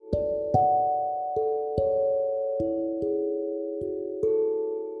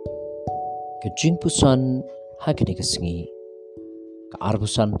Kejingpusan hakini kesengi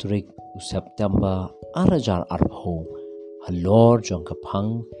kearbusan turik September arajar arho halor jong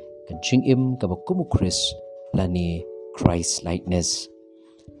kapang kejingim kabakumu Chris lani Christ likeness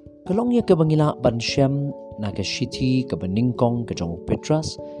kelongnya kabangila bansyam na keshiti kabaningkong kejong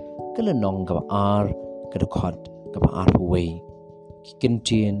Petras kelenong kabaar kedekhat kabaar huwei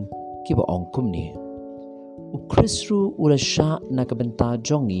kikintin kiba ongkumni ukrisru ula sya na kabenta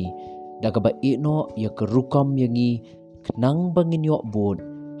jongi dagaba ino ya kerukam yangi kenang bangin yok bod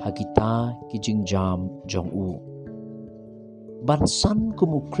hagita kijing jam jong u bansan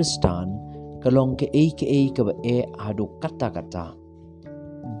kumu Kristan kalong ke kaba adu kata-kata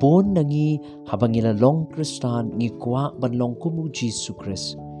bon nangi habangila long Kristan ngi kwa ban long kumu Jesu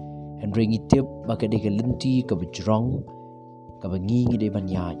Kris Henry ngi tip baka de lenti kaba jrong kaba ngi de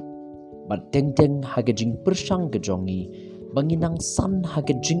banyai bat teng hagajing persang kejongi banginang san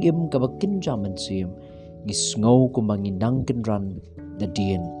hagajing im kaba kinjaman sim ngisngau kumanginang kenran da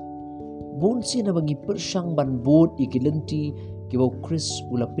dien bon si na bangi persang ban bot ikilenti kibaw Chris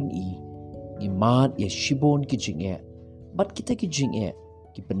ulapin i ngimad ya shibon kijing bat kita kijing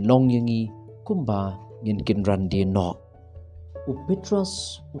ki penlong yangi kumba ngin kenran dien no u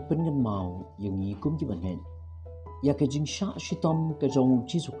Petras u pengen mau yangi kum ki banen ya kajing sha shitom kajong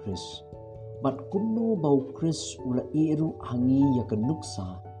Jesus Chris bat kuno bau Chris ula eru hangi ya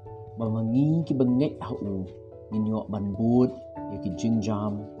kenuksa bamangi ki bengek hau ninyo banbut ya ki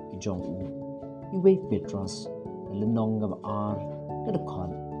jingjam ki jong u iwe Petras lenong ga ar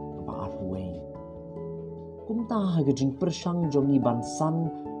kadakon ga ar huwe kumta haga jing persang jongi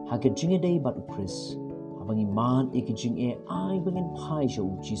bansan haga jing dei bat Chris abangi man ki jing ai bangin phai jo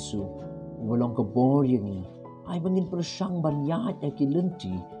Jisu ulong ka bor yangi ai bangin persang ban ya ki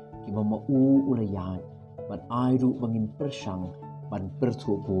lenti ki mama u ulayat ban airu bangin persang ban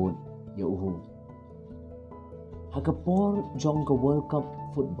perthu bon ya uhu hagapor jong ka World Cup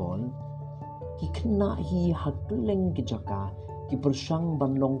football ki kena hi hakleng ki jaka ki persang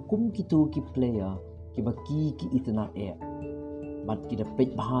ban long kum kitu ki player ki baki ki itna bat ki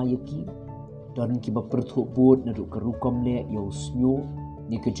dapet bahaya ki dan ki ba perthu bon na ka rukom le yo snyo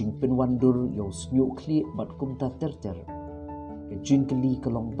ni ka jing penwandur yo snyo kli bat kum ta terter kejing keli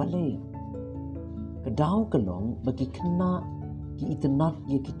kelong balai kedau kelong bagi kena ki itenat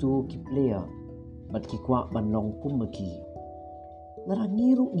ye kitu ki player bat ki kwa banlong kumaki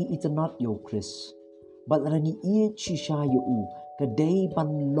larangiru ni itenat yo Chris bat larangi ie chisha yo u kadai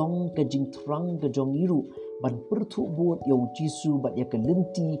banlong kejing terang kejong iru ban pertu buat yo Jisu bat ya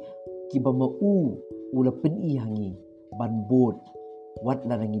kelenti ki bama u ula pen i hangi ban bot wat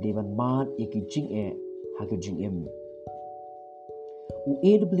larangi de ban mat ye ki jing ha ke jing em u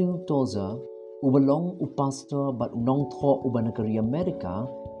AW Toza ubalong u pastor bat unong tho ubanakari Amerika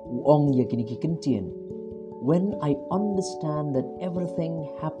uong yakini kikentien when I understand that everything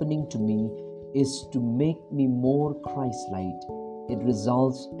happening to me is to make me more Christ-like, it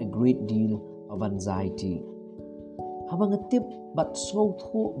results a great deal of anxiety. Habang atip bat so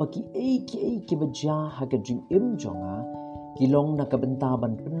tho baki ki baja hagajing jonga kilong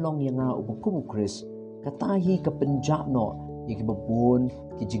nakabentaban penlong yanga ubukumu Chris katahi kapenjano yang babon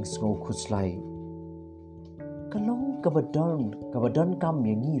kijing snow kuslai kalong kabadan kam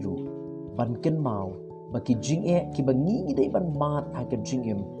yang ngiru ban ken mau baki jing ki bangi dai ban mat ha ka jing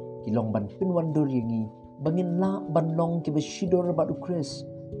kilong ban pinwandur yangi bangin la ban long ki bashidor badu Chris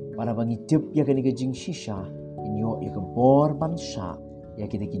para bangi tip ya ka ni jing shisha inyo ya ka bor ban sha ya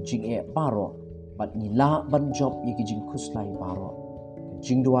ki jing baro bat ni la ban job ya ki jing kuslai baro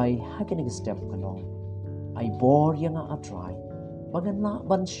jing duai ha ka ni step kalong ai bor yang atrai bagan la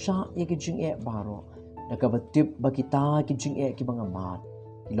ban sha ye ki jing baro nakabatip bakita ki jing ki bangamat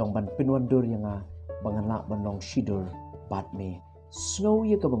ilong ban pinwandur yang bangan la ban long shidur bat me snow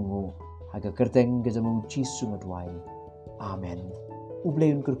ye ka bangu haga kerteng ke jamung Jisu ngadwai amen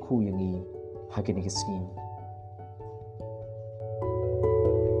ubleun kerku yangi hagini keskin